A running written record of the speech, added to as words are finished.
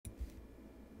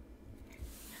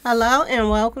Hello and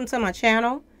welcome to my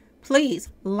channel. Please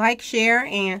like, share,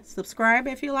 and subscribe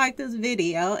if you like this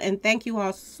video. And thank you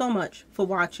all so much for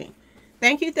watching.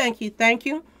 Thank you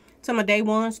to my day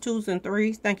ones, twos, and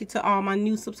threes. Thank you to all my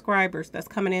new subscribers that's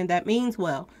coming in. That means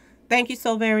well. Thank you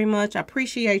so very much. I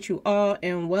appreciate you all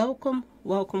and welcome.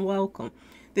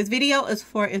 This video is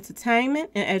for entertainment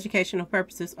and educational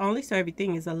purposes only, so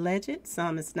everything is alleged,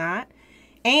 some is not.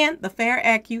 And the fair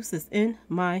accuse is in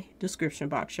my description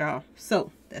box, y'all.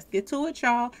 So let's get to it,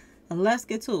 y'all. And let's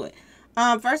get to it.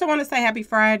 First, I want to say happy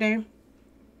Friday.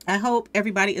 I hope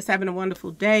everybody is having a wonderful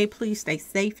day. Please stay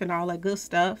safe and all that good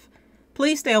stuff.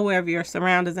 Please stay aware of your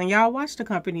surroundings. And y'all watch the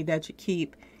company that you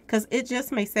keep, because it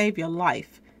just may save your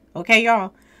life. Okay,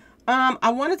 y'all.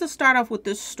 I wanted to start off with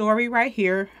this story right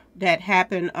here that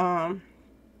happened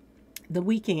the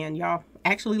weekend, y'all.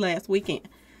 Actually, last weekend.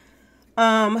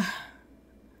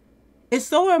 It's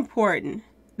so important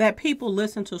that people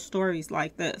listen to stories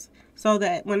like this so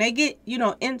that when they get,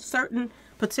 in certain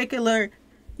particular,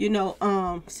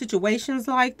 situations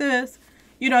like this,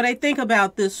 they think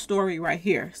about this story right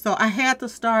here. So I had to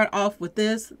start off with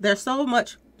this. There's so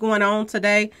much going on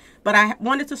today, but I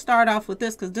wanted to start off with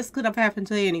this because this could have happened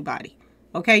to anybody.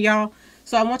 Okay, y'all?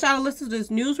 So I want y'all to listen to this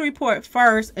news report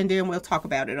first, and then we'll talk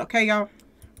about it. Okay, y'all?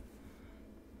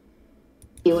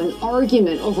 An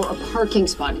argument over a parking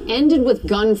spot ended with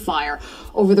gunfire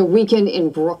over the weekend in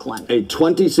Brooklyn. A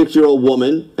 26-year-old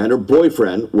woman and her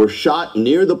boyfriend were shot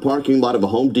near the parking lot of a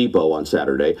Home Depot on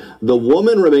Saturday. The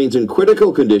woman remains in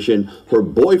critical condition. Her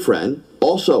boyfriend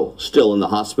also still in the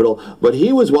hospital, but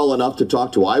he was well enough to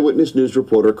talk to Eyewitness News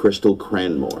reporter Crystal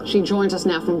Cranmore. She joins us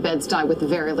now from Bed-Stuy with the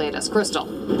very latest. Crystal.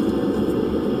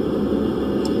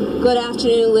 Good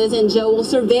afternoon, Liz and Joe. Well,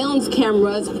 surveillance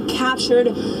cameras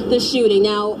captured the shooting.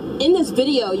 Now, in this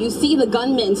video, you see the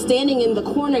gunman standing in the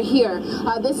corner here.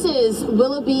 This is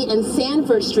Willoughby and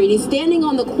Sanford Street. He's standing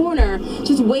on the corner,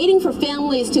 just waiting for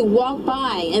families to walk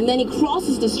by. And then he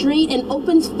crosses the street and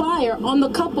opens fire on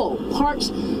the couple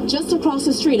parked just across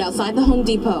the street outside the Home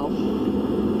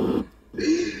Depot.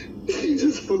 She's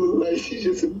just full of life. She's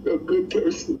just a good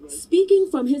person. Speaking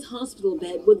from his hospital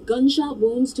bed with gunshot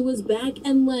wounds to his back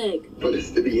and leg. But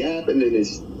it's to be happening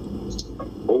is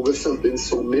over something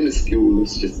so minuscule.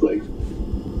 It's just like,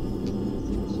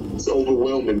 it's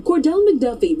overwhelming. Cordell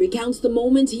McDuffie recounts the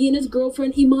moment he and his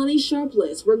girlfriend Imani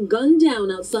Sharpless were gunned down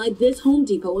outside this Home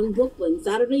Depot in Brooklyn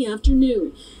Saturday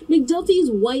afternoon. McDuffie's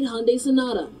white Hyundai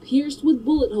Sonata pierced with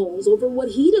bullet holes over what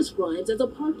he describes as a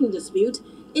parking dispute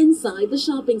inside the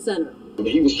shopping center.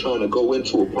 He was trying to go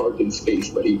into a parking space,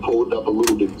 but he pulled up a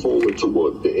little bit forward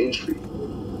toward the entry.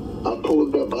 I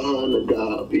pulled up behind the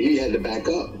guy. He had to back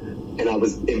up, and I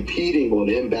was impeding on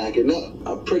him backing up.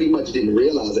 I pretty much didn't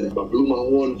realize it. I blew my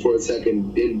horn for a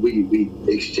second, then we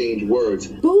exchanged words.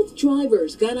 Both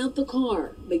drivers got out the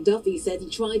car. McDuffie said he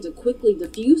tried to quickly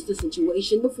defuse the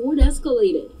situation before it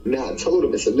escalated. Now, I told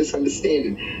him it's a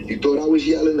misunderstanding. You thought I was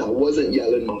yelling. I wasn't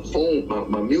yelling. My phone,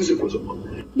 my music was on.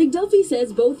 McDuffie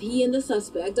says both he and the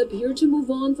suspect appeared to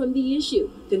move on from the issue,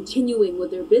 continuing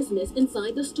with their business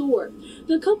inside the store.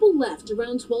 The couple left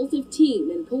around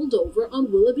 12:15 and pulled over on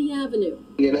Willoughby Avenue.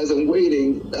 And as I'm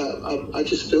waiting, I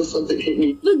just feel something hit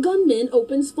me. The gunman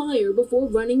opens fire before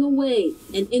running away.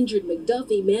 An injured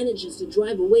McDuffie manages to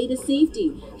drive away to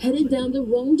safety, headed down the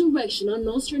wrong direction on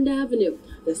Nostrand Avenue.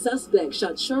 The suspect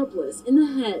shot Sharpless in the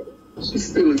head. She's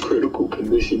still in critical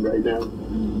condition right now.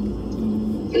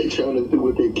 They're trying to do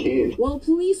what they can. While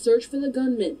police search for the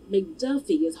gunman,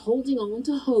 McDuffie is holding on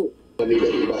to hope. I need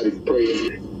everybody's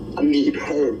prayers. I need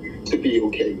her to be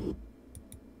okay.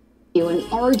 An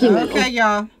argument. Okay,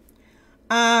 y'all.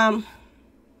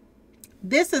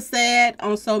 This is sad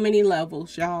on so many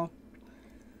levels, y'all.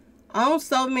 On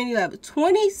so many levels.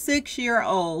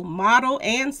 26-year-old model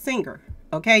and singer.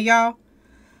 Okay, y'all.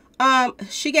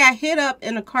 She got hit up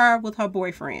in a car with her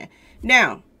boyfriend.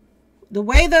 Now, the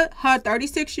way that her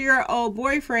 36-year-old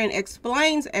boyfriend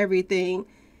explains everything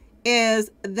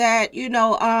is that,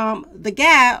 the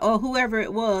guy or whoever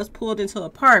it was pulled into a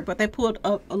park, but they pulled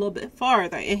up a little bit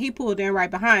farther and he pulled in right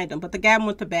behind them. But the guy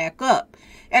went to back up.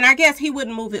 And I guess he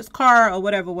wouldn't move his car or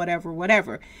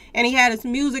whatever. And he had his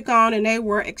music on and they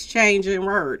were exchanging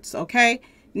words. Okay.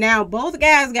 Now, both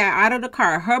guys got out of the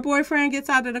car. Her boyfriend gets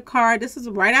out of the car. This is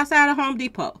right outside of Home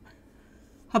Depot.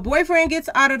 Her boyfriend gets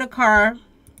out of the car.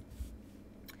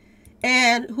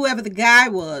 And whoever the guy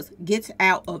was gets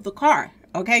out of the car.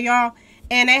 Okay, y'all?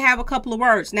 And they have a couple of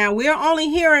words. Now, we're only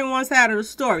hearing one side of the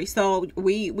story. So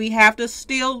we have to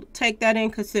still take that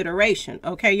in consideration.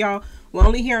 Okay, y'all? We're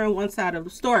only hearing one side of the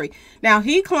story. Now,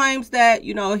 he claims that,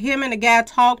 you know, him and the guy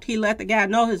talked. He let the guy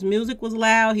know his music was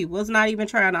loud. He was not even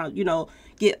trying to, you know,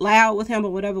 get loud with him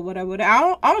or whatever.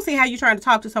 I don't see how you're trying to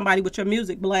talk to somebody with your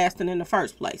music blasting in the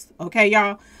first place. Okay,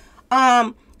 y'all?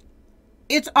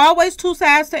 It's always two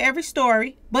sides to every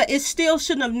story, but it still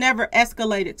shouldn't have never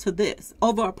escalated to this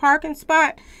over a parking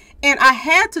spot. And I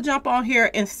had to jump on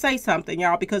here and say something,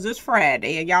 y'all, because it's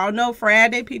Friday. And y'all know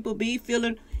Friday people be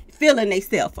feeling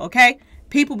themselves, okay?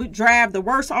 People drive the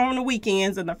worst on the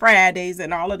weekends and the Fridays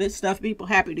and all of this stuff. People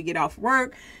happy to get off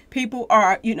work. People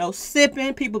are, you know,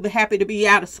 sipping. People be happy to be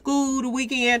out of school the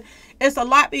weekend. It's a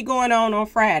lot be going on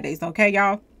Fridays, okay,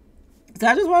 y'all? So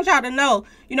I just want y'all to know,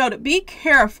 you know, to be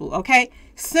careful, okay?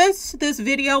 Since this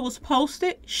video was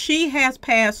posted, she has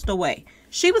passed away.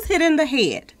 She was hit in the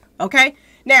head, okay?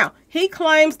 Now, he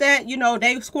claims that, you know,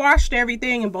 they squashed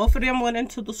everything and both of them went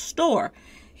into the store.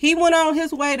 He went on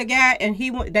his way, the guy, and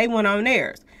they went on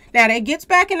theirs. Now, they gets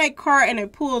back in their car and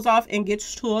it pulls off and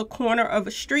gets to a corner of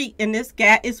a street, and this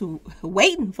guy is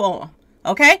waiting for him,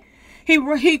 okay?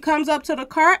 He comes up to the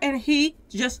car and he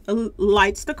just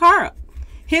lights the car up,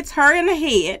 hits her in the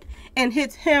head, and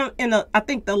hits him in the, I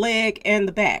think, the leg and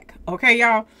the back, okay,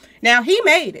 y'all? Now, he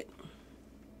made it.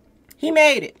 He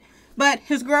made it. But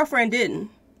his girlfriend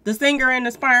didn't. The singer and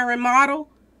aspiring model,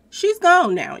 she's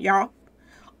gone now, y'all.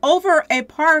 Over a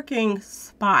parking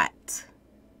spot.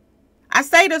 I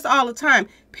say this all the time.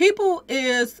 People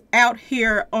is out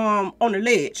here on the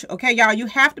ledge, okay, y'all? You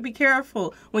have to be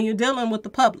careful when you're dealing with the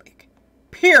public,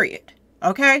 period,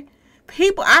 okay?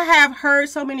 People, I have heard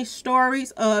so many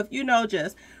stories of, you know,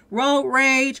 just road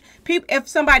rage. People, if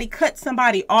somebody cuts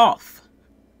somebody off,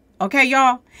 okay,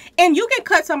 y'all? And you can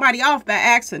cut somebody off by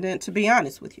accident, to be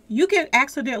honest with you. You can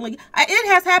accidentally, it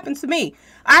has happened to me.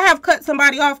 I have cut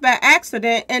somebody off by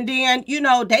accident, and then, you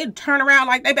know, they turn around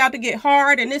like they about to get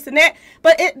hard and this and that.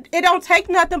 But it don't take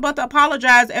nothing but to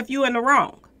apologize if you're in the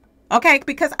wrong, okay?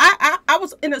 Because I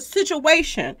was in a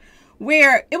situation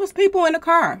where it was people in the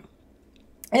car.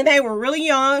 And they were really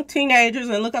young, teenagers,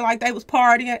 and looking like they was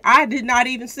partying. I did not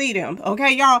even see them,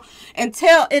 okay, y'all,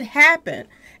 until it happened.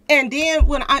 And then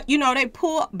when you know, they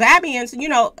pull Babby and, you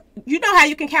know how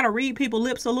you can kind of read people's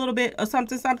lips a little bit or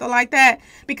something like that.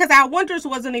 Because our winters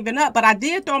wasn't even up, but I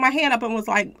did throw my hand up and was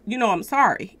like, you know, I'm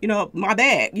sorry, you know, my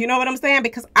bad. You know what I'm saying?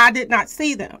 Because I did not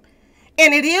see them.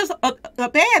 And it is a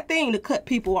bad thing to cut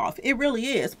people off. It really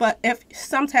is. But if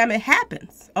sometimes it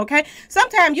happens, okay?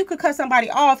 Sometimes you could cut somebody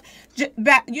off,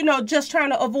 you know, just trying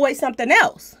to avoid something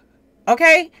else,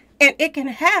 okay? And it can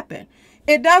happen.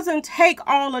 It doesn't take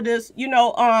all of this, you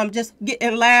know, just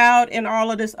getting loud and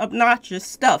all of this obnoxious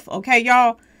stuff, okay,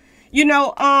 y'all? You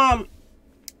know,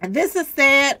 this is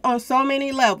sad on so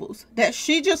many levels that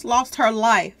she just lost her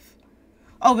life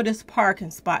over this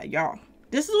parking spot, y'all.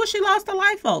 This is what she lost her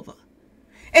life over.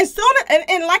 And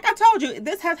and like I told you,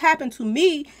 this has happened to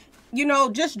me, you know,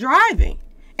 just driving.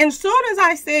 And soon as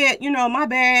I said, you know, my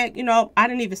bad, you know, I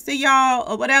didn't even see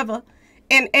y'all or whatever.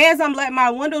 And as I'm letting my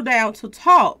window down to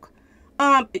talk,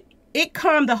 it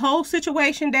calmed the whole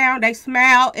situation down. They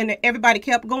smiled and everybody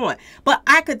kept going. But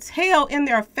I could tell in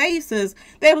their faces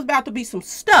there was about to be some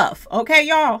stuff, okay,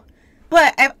 y'all?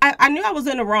 But I knew I was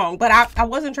in the wrong, but I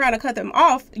wasn't trying to cut them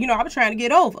off. You know, I was trying to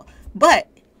get over. But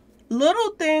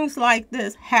little things like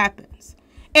this happens.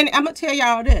 And I'm going to tell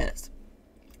y'all this.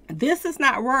 This is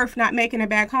not worth not making it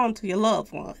back home to your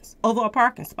loved ones over a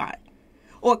parking spot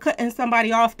or cutting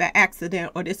somebody off by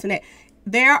accident or this and that.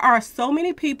 There are so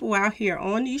many people out here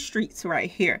on these streets right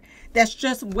here that's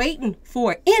just waiting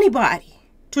for anybody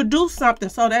to do something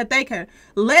so that they can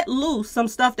let loose some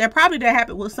stuff that probably did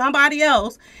happen with somebody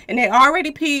else and they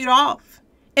already peed off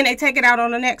and they take it out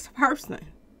on the next person,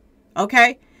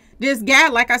 okay? This guy,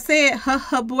 like I said,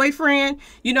 her boyfriend,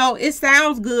 you know, it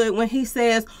sounds good when he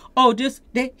says, oh,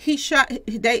 they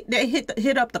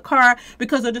hit up the car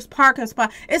because of this parking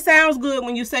spot. It sounds good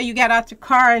when you say you got out your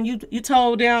car and you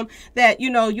told them that,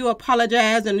 you know, you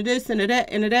apologize and this and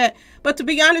that and that. But to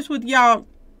be honest with y'all,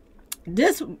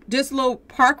 this little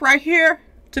park right here,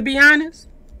 to be honest,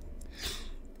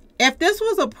 if this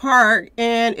was a park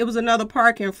and it was another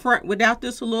park in front without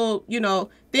this little, you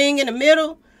know, thing in the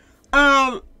middle,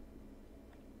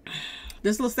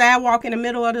 this little sidewalk in the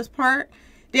middle of this park,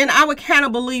 then I would kind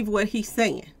of believe what he's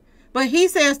saying. But he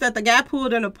says that the guy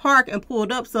pulled in the park and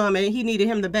pulled up some and he needed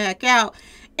him to back out.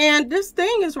 And this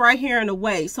thing is right here in the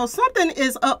way. So something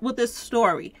is up with this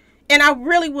story. And I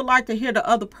really would like to hear the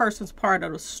other person's part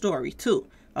of the story too.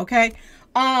 Okay?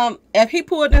 If he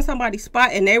pulled in somebody's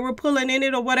spot and they were pulling in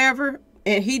it or whatever,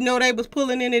 and he knew they was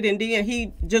pulling in it and then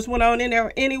he just went on in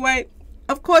there anyway,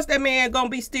 Of course, that man gonna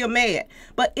be still mad.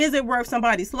 But is it worth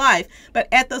somebody's life? But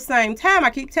at the same time, I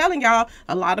keep telling y'all,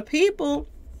 a lot of people,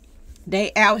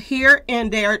 they out here in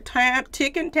their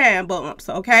ticking time bombs,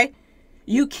 okay?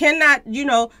 You cannot,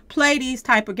 play these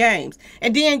type of games.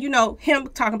 And then, him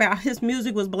talking about his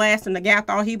music was blasting. The guy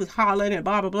thought he was hollering and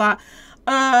blah, blah,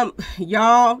 blah.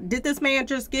 Y'all, did this man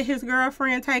just get his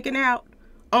girlfriend taken out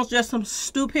on just some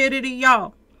stupidity,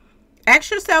 y'all?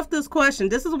 Ask yourself this question.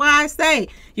 This is why I say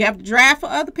you have to drive for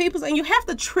other people, and you have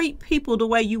to treat people the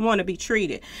way you want to be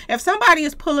treated. If somebody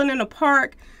is pulling in the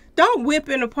park, don't whip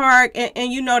in the park and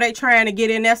they trying to get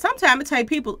in there. Sometimes it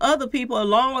takes other people a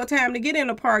longer time to get in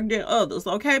the park than others,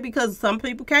 okay? Because some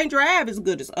people can't drive as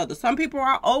good as others. Some people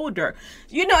are older.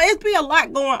 It's be a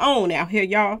lot going on out here,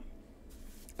 y'all.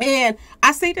 And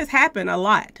I see this happen a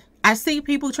lot. I see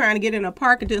people trying to get in a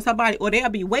park and then they'll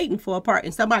be waiting for a park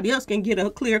and somebody else can get a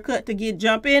clear cut to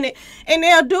jump in it. And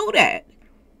they'll do that.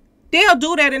 They'll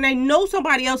do that and they know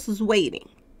somebody else is waiting.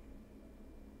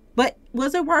 But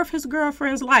was it worth his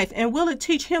girlfriend's life? And will it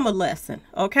teach him a lesson?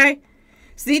 Okay?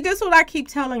 See, this is what I keep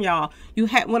telling y'all.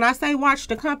 When I say watch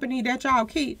the company that y'all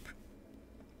keep,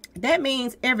 that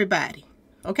means everybody.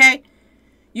 Okay?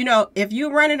 If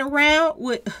you're running around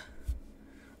with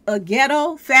a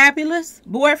ghetto, fabulous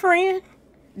boyfriend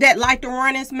that like to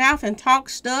run his mouth and talk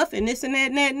stuff and this and that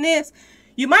and that and this,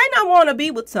 you might not want to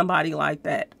be with somebody like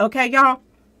that. Okay, y'all?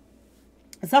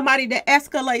 Somebody that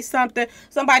escalates something,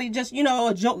 somebody just,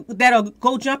 a joke that'll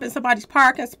go jump in somebody's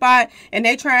parking spot and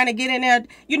they trying to get in there,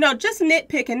 just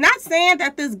nitpicking. Not saying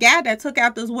that this guy that took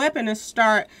out this weapon and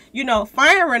start,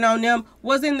 firing on them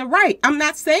was in the right. I'm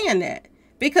not saying that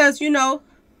because,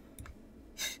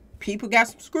 people got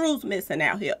some screws missing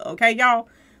out here. Okay, y'all?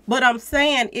 What I'm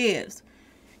saying is,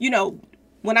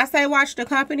 when I say watch the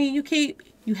company you keep,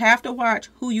 you have to watch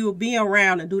who you'll be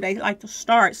around and do they like to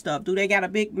start stuff? Do they got a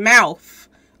big mouth?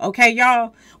 Okay,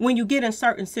 y'all, when you get in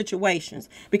certain situations.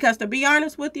 Because to be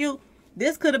honest with you,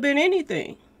 this could have been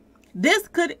anything.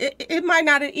 It might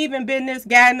not have even been this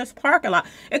guy in this parking lot.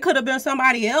 It could have been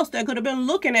somebody else that could have been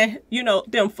looking at,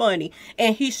 them funny.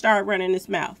 And he started running his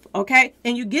mouth, okay?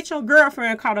 And you get your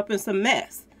girlfriend caught up in some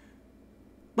mess.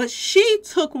 But she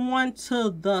took one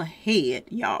to the head,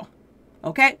 y'all.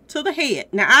 Okay, to the head.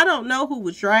 Now, I don't know who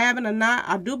was driving or not.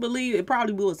 I do believe it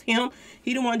probably was him.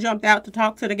 He the one jumped out to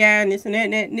talk to the guy and this and that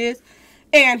and that and this.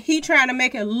 And he trying to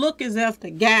make it look as if the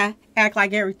guy act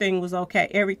like everything was okay.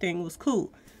 Everything was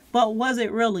cool. But was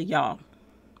it really, y'all?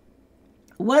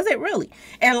 Was it really?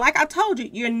 And like I told you,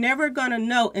 you're never going to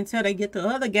know until they get the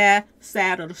other guy's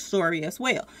side of the story as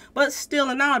well. But still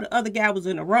and all, the other guy was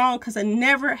in the wrong because it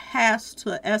never has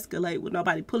to escalate with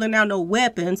nobody pulling out no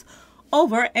weapons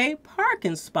over a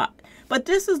parking spot. But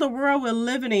this is the world we're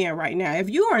living in right now. If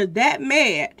you are that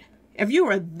mad, if you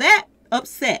are that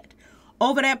upset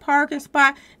over that parking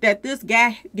spot that this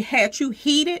guy had you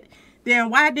heated, then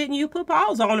why didn't you put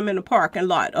paws on him in the parking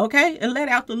lot, okay? And let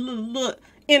out the little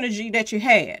energy that you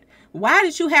had. Why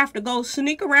did you have to go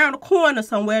sneak around a corner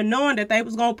somewhere knowing that they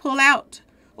was going to pull out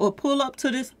or pull up to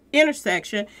this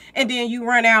intersection and then you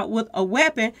run out with a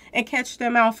weapon and catch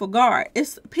them off guard?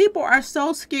 People are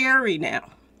so scary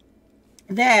now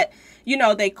that,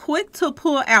 they quick to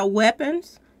pull out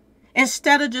weapons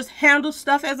instead of just handle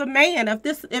stuff as a man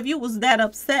if you was that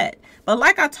upset. But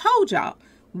like I told y'all,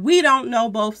 we don't know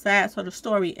both sides of the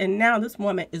story, and now this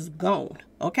woman is gone,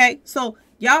 okay? So,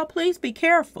 y'all, please be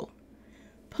careful.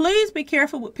 Please be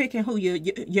careful with picking who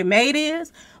your mate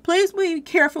is. Please be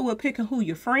careful with picking who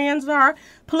your friends are.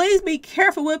 Please be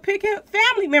careful with picking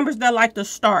family members that like to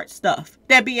start stuff,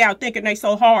 that be out thinking they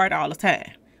so hard all the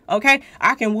time, okay?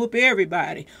 I can whoop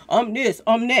everybody. I'm this,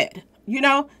 I'm that.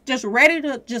 Just ready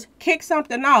to just kick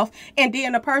something off, and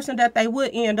then the person that they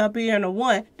would end up being the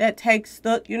one that takes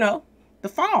the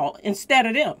fall instead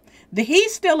of them.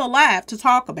 He's still alive to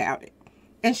talk about it.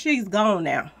 And she's gone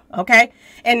now. Okay?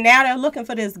 And now they're looking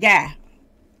for this guy.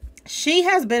 She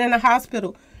has been in the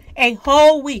hospital a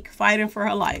whole week fighting for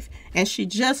her life. And she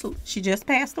just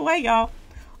passed away, y'all,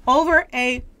 over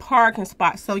a parking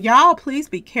spot. So y'all, please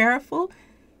be careful.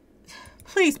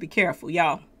 Please be careful,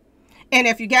 y'all. And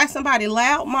if you got somebody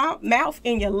loud mouth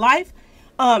in your life,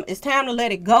 it's time to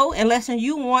let it go unless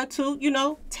you want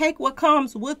to, take what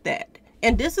comes with that.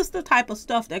 And this is the type of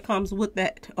stuff that comes with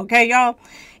that. Okay, y'all?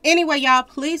 Anyway, y'all,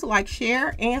 please like,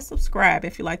 share, and subscribe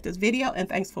if you like this video. And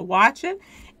thanks for watching.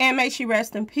 And may she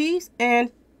rest in peace. And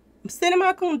I'm sending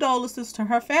my condolences to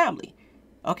her family.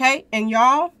 Okay? And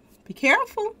y'all, be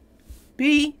careful.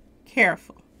 Be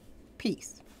careful.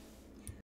 Peace.